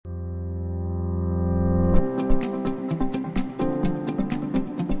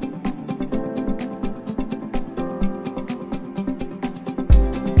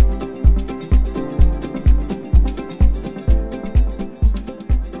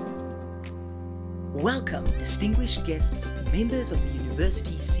Welcome, distinguished guests, members of the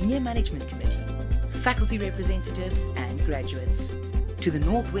University Senior Management Committee, faculty representatives and graduates, to the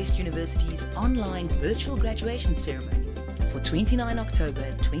Northwest University's online virtual graduation ceremony for 29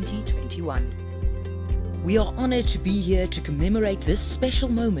 October 2021. We are honored to be here to commemorate this special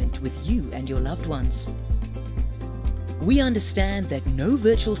moment with you and your loved ones. We understand that no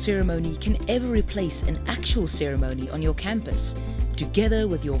virtual ceremony can ever replace an actual ceremony on your campus, together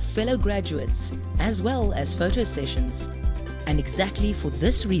with your fellow graduates, as well as photo sessions. And exactly for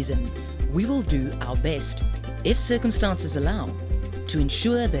this reason, we will do our best, if circumstances allow, to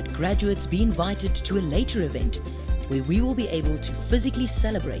ensure that graduates be invited to a later event where we will be able to physically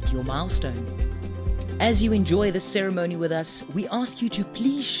celebrate your milestone. As you enjoy this ceremony with us, we ask you to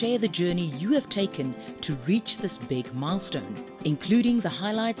please share the journey you have taken to reach this big milestone, including the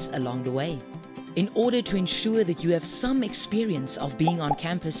highlights along the way. In order to ensure that you have some experience of being on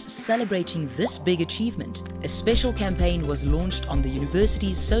campus celebrating this big achievement, a special campaign was launched on the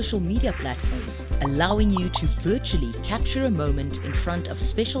university's social media platforms, allowing you to virtually capture a moment in front of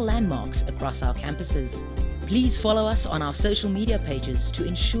special landmarks across our campuses. Please follow us on our social media pages to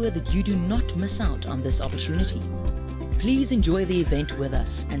ensure that you do not miss out on this opportunity. Please enjoy the event with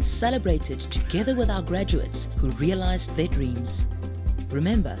us and celebrate it together with our graduates who realized their dreams.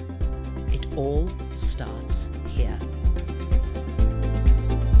 Remember, it all starts here.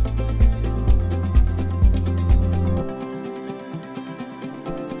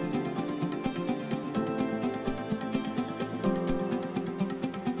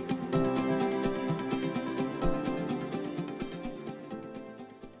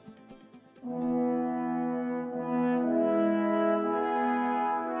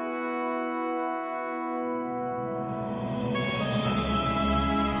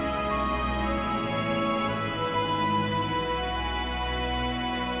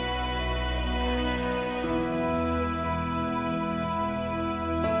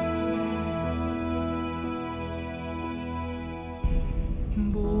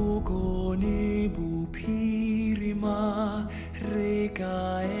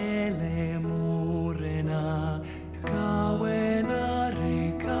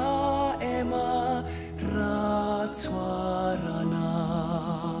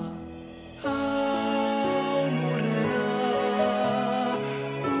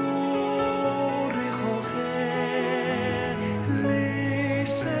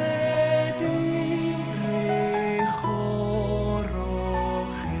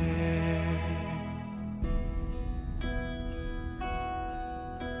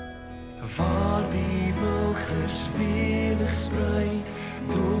 Waar die wilgers welig spruit,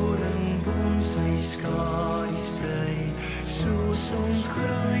 doringboom sy skadu sprei, soos ons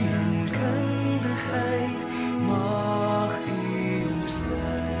groei in kundigheid, mag U ons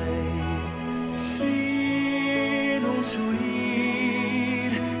lei. Sien ons hoe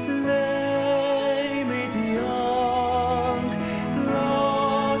hier lei met die hand,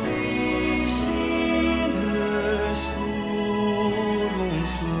 laat U sien rus oor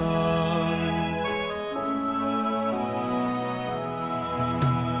ons land.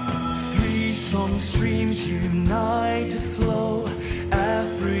 Strong streams united flow,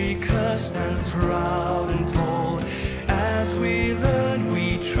 Africa stands proud and tall. As we learn,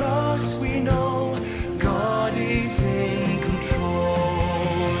 we trust, we know, God is in control.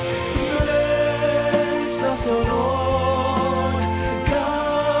 Bless us, O Lord,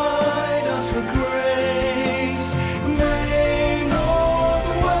 guide us with grace. May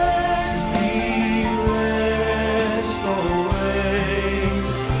Northwest be blessed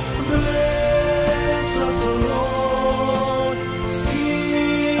always. Bless us, O Lord,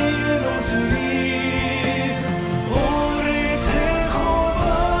 sien ons lief. Ore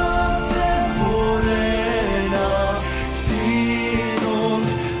Jehovah Temporena, sien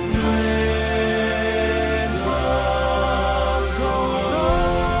ons, bless us, O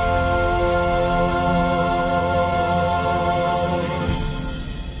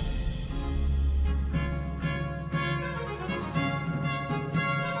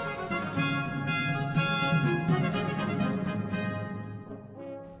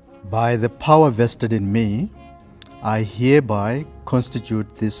By the power vested in me, I hereby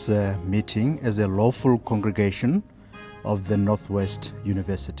constitute this meeting as a lawful congregation of the Northwest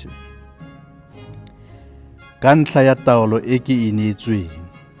University. Ka ntlha ya taolo e ke e neetsweng,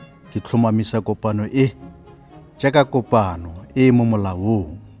 ke tlhomamisa kopano e jaaka kopano e mo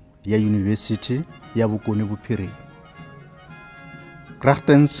molaong ya University ya Bokone Bophirima.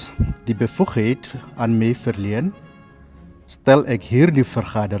 Krachtens die bevoegdheid aan mij verleen, stel ik hier die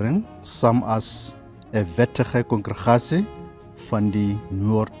vergadering samen als een wettige congregatie van die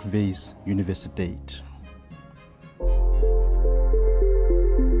Noordwes-universiteit.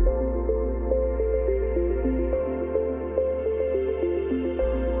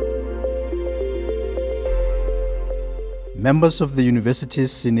 Members of the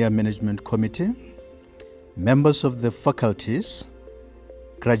university's Senior Management Committee, members of the faculties,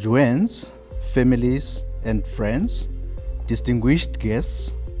 graduates, families and friends, distinguished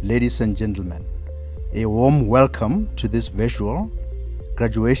guests, ladies and gentlemen, a warm welcome to this virtual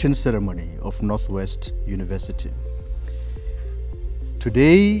graduation ceremony of Northwest University.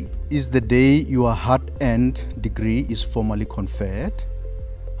 Today is the day your hard-earned degree is formally conferred.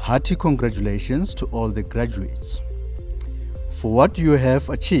 Hearty congratulations to all the graduates. For what you have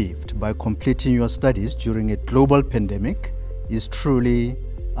achieved by completing your studies during a global pandemic is truly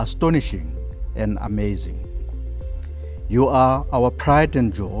astonishing and amazing. You are our pride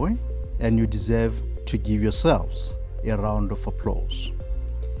and joy, and you deserve to give yourselves a round of applause.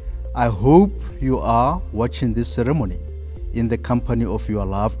 I hope you are watching this ceremony in the company of your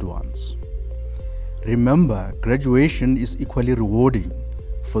loved ones. Remember, graduation is equally rewarding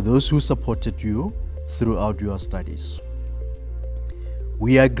for those who supported you throughout your studies.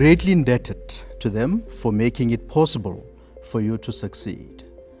 We are greatly indebted to them for making it possible for you to succeed,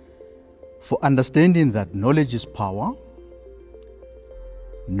 for understanding that knowledge is power,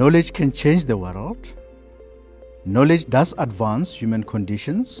 knowledge can change the world, knowledge does advance human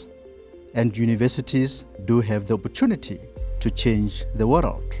conditions, and universities do have the opportunity to change the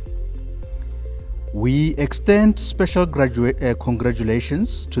world. We extend special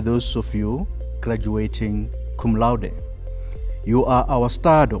congratulations to those of you graduating cum laude. You are our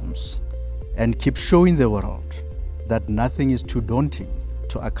stardoms and keep showing the world that nothing is too daunting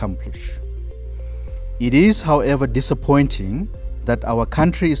to accomplish. It is, however, disappointing that our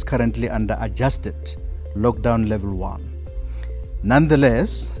country is currently under adjusted lockdown level 1.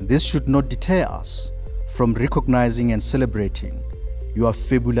 Nonetheless, this should not deter us from recognizing and celebrating your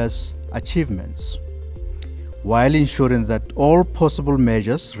fabulous achievements, while ensuring that all possible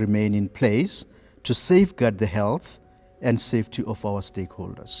measures remain in place to safeguard the health and safety of our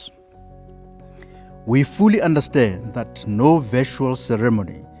stakeholders. We fully understand that no virtual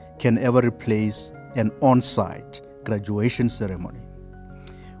ceremony can ever replace an on-site graduation ceremony.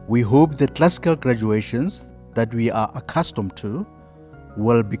 We hope the classical graduations that we are accustomed to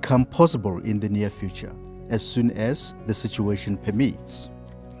will become possible in the near future, as soon as the situation permits.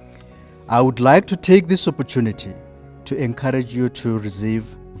 I would like to take this opportunity to encourage you to receive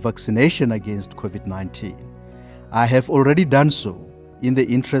vaccination against COVID-19. I have already done so in the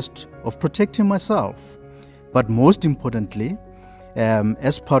interest of protecting myself, but most importantly,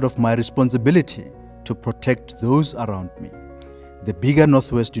 as part of my responsibility to protect those around me, the bigger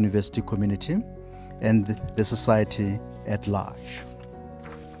Northwest University community, and the society at large.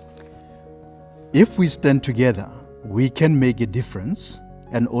 If we stand together, we can make a difference,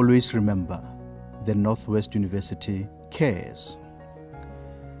 and always remember, the Northwest University cares.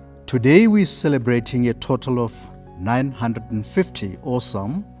 Today we're celebrating a total of 950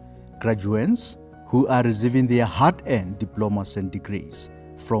 awesome graduates who are receiving their hard-earned diplomas and degrees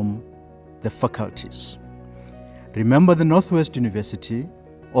from the faculties. Remember, the Northwest University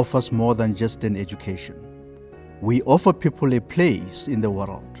offers more than just an education. We offer people a place in the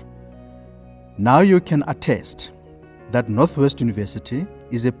world. Now you can attest that Northwest University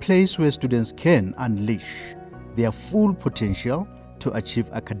is a place where students can unleash their full potential to achieve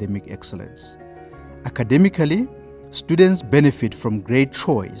academic excellence. Academically, students benefit from great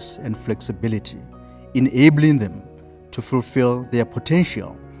choice and flexibility, enabling them to fulfill their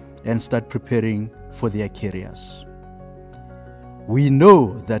potential and start preparing for their careers. We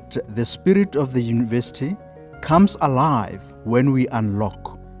know that the spirit of the university comes alive when we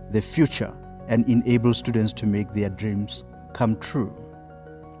unlock the future and enable students to make their dreams come true.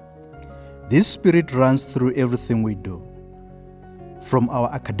 This spirit runs through everything we do, from our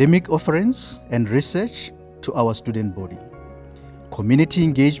academic offerings and research to our student body, community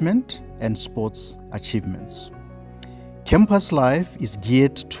engagement, and sports achievements. Campus life is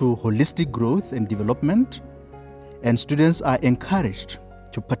geared to holistic growth and development, and students are encouraged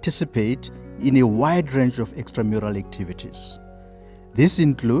to participate in a wide range of extramural activities. These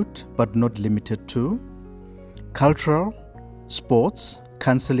include, but not limited to, cultural, sports,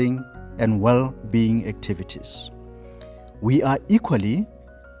 counseling, and well-being activities. We are equally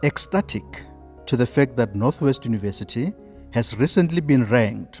ecstatic to the fact that Northwest University has recently been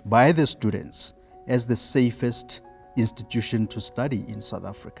ranked by the students as the safest institution to study in South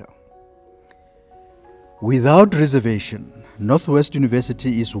Africa. Without reservation, Northwest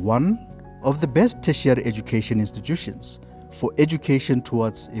University is one of the best tertiary education institutions for education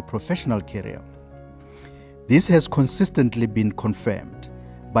towards a professional career. This has consistently been confirmed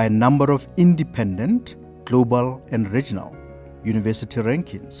by a number of independent, global and regional university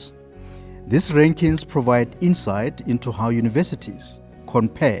rankings. These rankings provide insight into how universities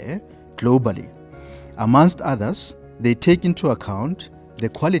compare globally. Amongst others, they take into account the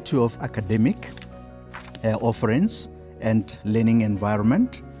quality of academic offerings and learning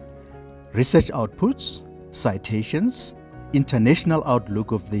environment, research outputs, citations, international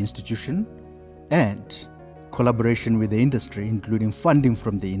outlook of the institution, and collaboration with the industry, including funding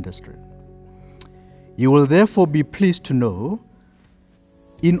from the industry. You will therefore be pleased to know,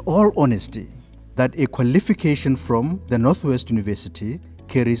 in all honesty, that a qualification from the Northwest University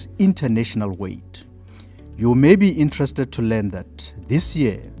carries international weight. You may be interested to learn that this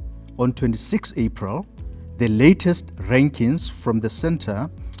year, on 26 April, the latest rankings from the Center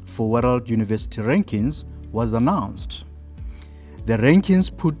for World University Rankings was announced. The rankings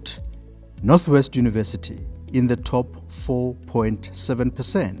put Northwest University in the top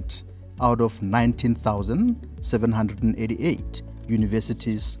 4.7% out of 19,788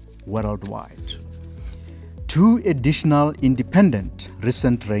 universities worldwide. Two additional independent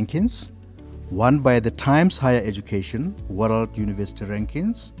recent rankings, one by the Times Higher Education World University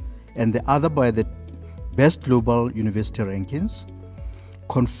Rankings and the other by the Best Global University Rankings,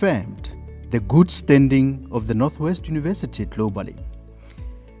 confirmed the good standing of the Northwest University globally.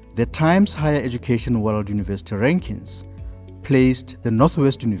 The Times Higher Education World University Rankings placed the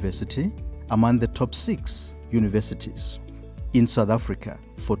Northwest University among the top 6 universities in South Africa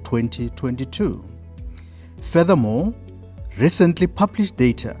for 2022. Furthermore, recently published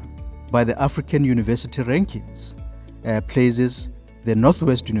data by the African University Rankings places the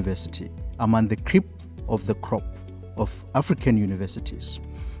Northwest University among the cream of the crop of African universities,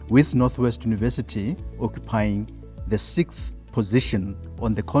 with Northwest University occupying the 6th position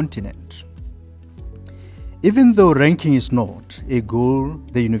on the continent. Even though ranking is not a goal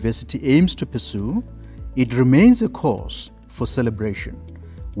the university aims to pursue, it remains a cause for celebration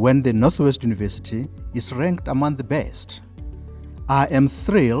when the Northwest University is ranked among the best. I am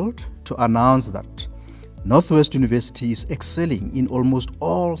thrilled to announce that Northwest University is excelling in almost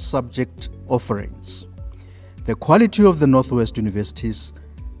all subject offerings. The quality of the Northwest University's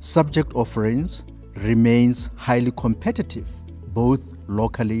subject offerings remains highly competitive, both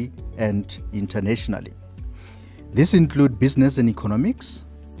locally and internationally. These include business and economics,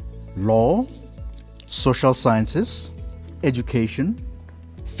 law, social sciences, education,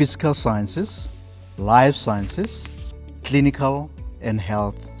 physical sciences, life sciences, clinical and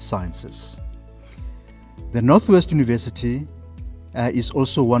health sciences. The Northwest University is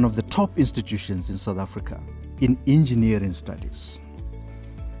also one of the top institutions in South Africa in engineering studies.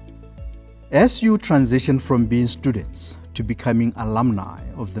 As you transition from being students to becoming alumni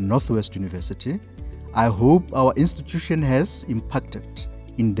of the Northwest University, I hope our institution has impacted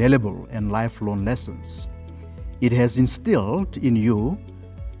indelible and lifelong lessons. It has instilled in you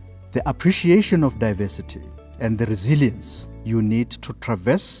the appreciation of diversity and the resilience you need to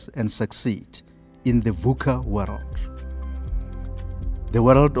traverse and succeed in the VUCA world. The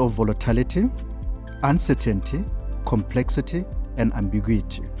world of volatility, uncertainty, complexity, and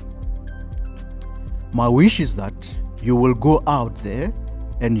ambiguity. My wish is that you will go out there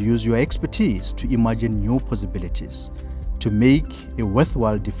and use your expertise to imagine new possibilities, to make a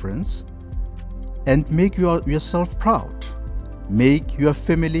worthwhile difference, and make yourself proud, make your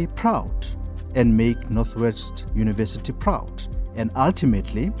family proud, and make Northwest University proud, and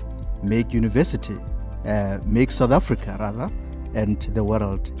ultimately make South Africa rather, and the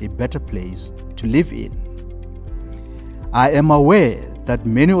world a better place to live in. I am aware that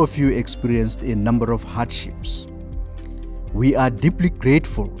many of you experienced a number of hardships. We are deeply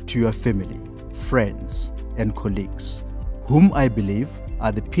grateful to your family, friends, and colleagues, whom I believe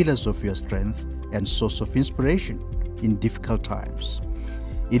are the pillars of your strength and source of inspiration in difficult times.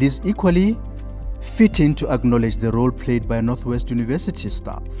 It is equally fitting to acknowledge the role played by Northwest University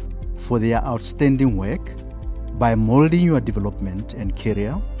staff for their outstanding work by molding your development and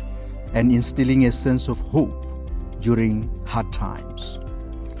career and instilling a sense of hope during hard times.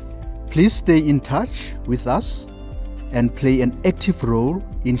 Please stay in touch with us and play an active role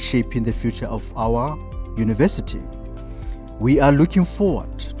in shaping the future of our university. We are looking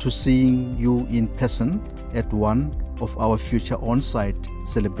forward to seeing you in person at one of our future on-site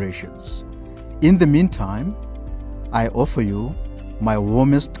celebrations. In the meantime, I offer you my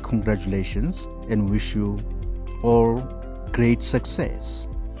warmest congratulations and wish you all great success.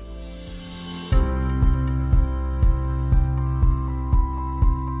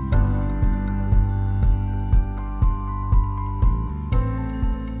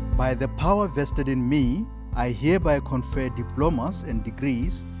 By the power vested in me, I hereby confer diplomas and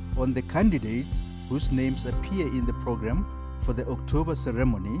degrees on the candidates whose names appear in the program for the October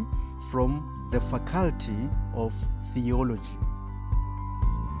ceremony from the Faculty of Theology.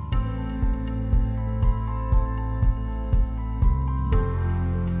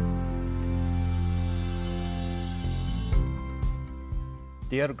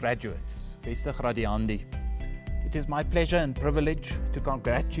 Dear graduates, beste gradiandi, it is my pleasure and privilege to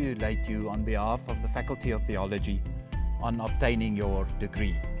congratulate you on behalf of the Faculty of Theology on obtaining your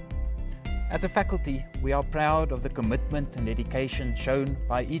degree. As a faculty, we are proud of the commitment and dedication shown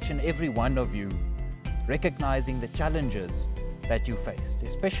by each and every one of you, recognizing the challenges that you faced,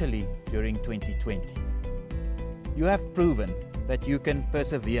 especially during 2020. You have proven that you can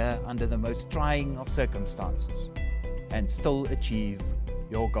persevere under the most trying of circumstances and still achieve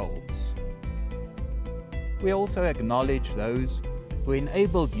your goals. We also acknowledge those who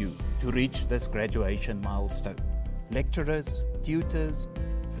enabled you to reach this graduation milestone. Lecturers, tutors,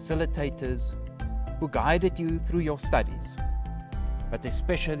 facilitators who guided you through your studies, but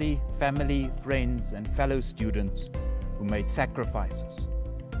especially family, friends and fellow students who made sacrifices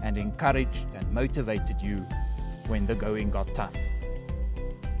and encouraged and motivated you when the going got tough,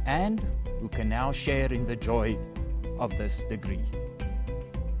 and who can now share in the joy of this degree.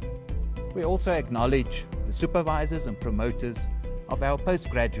 We also acknowledge the supervisors and promoters of our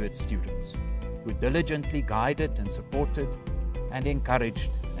postgraduate students who diligently guided and supported and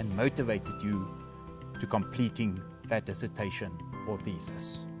encouraged and motivated you to completing that dissertation or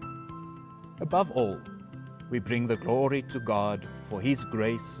thesis. Above all, we bring the glory to God for His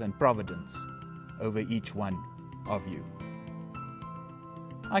grace and providence over each one of you.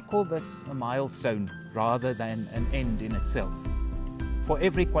 I call this a milestone rather than an end in itself. For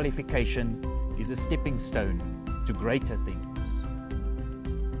every qualification is a stepping stone to greater things.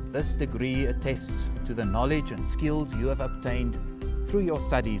 This degree attests to the knowledge and skills you have obtained through your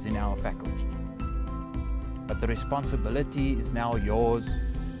studies in our faculty. But the responsibility is now yours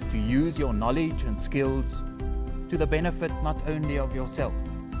to use your knowledge and skills to the benefit not only of yourself,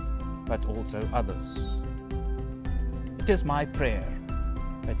 but also others. It is my prayer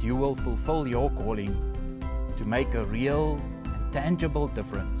that you will fulfill your calling to make a real tangible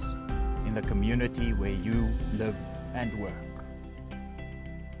difference in the community where you live and work.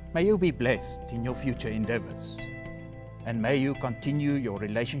 May you be blessed in your future endeavors, and may you continue your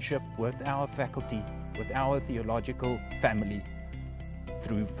relationship with our faculty, with our theological family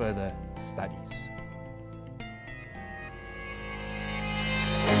through further studies.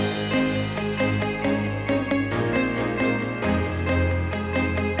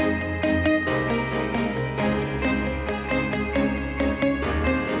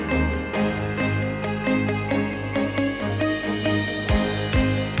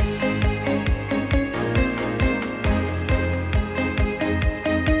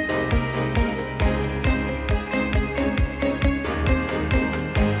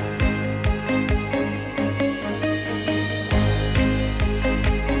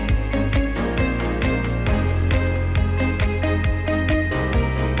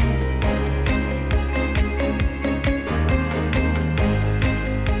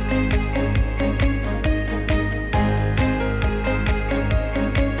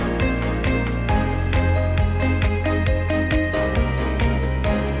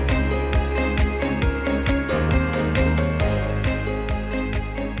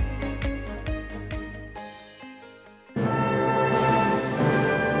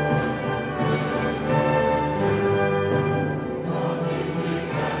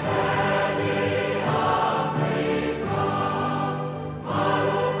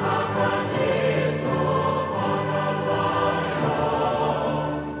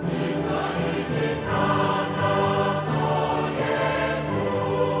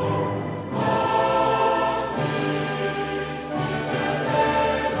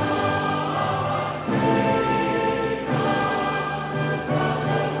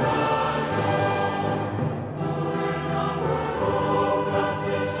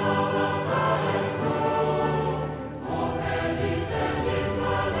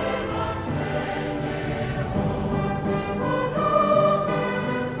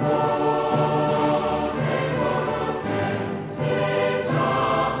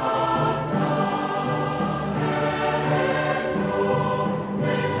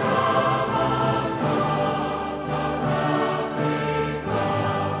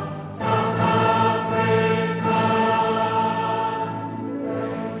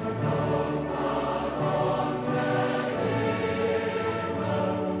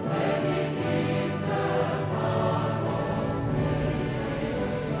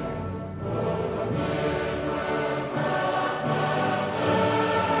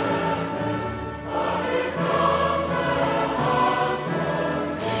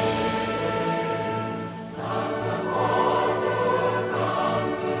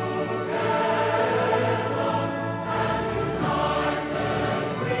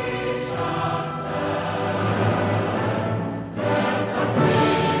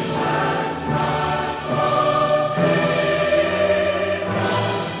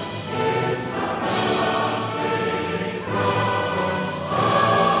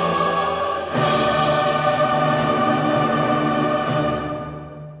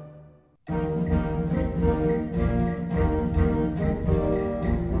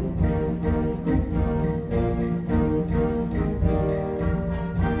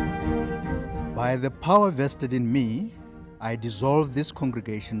 By the power vested in me, I dissolve this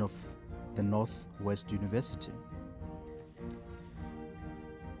congregation of the Northwest University.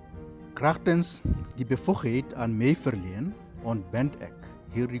 Krachtens die bevoegdheid aan mij verleen, ontbind ik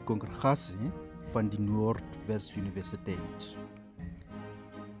hierdie congregasie van die Noordwes-universiteit.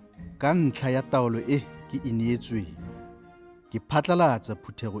 Ka ntlha ya taolo e ke ineetsweng, ke phatlalatsa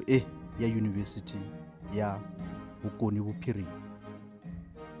phuthego e ya University ya Bokone Bophirima.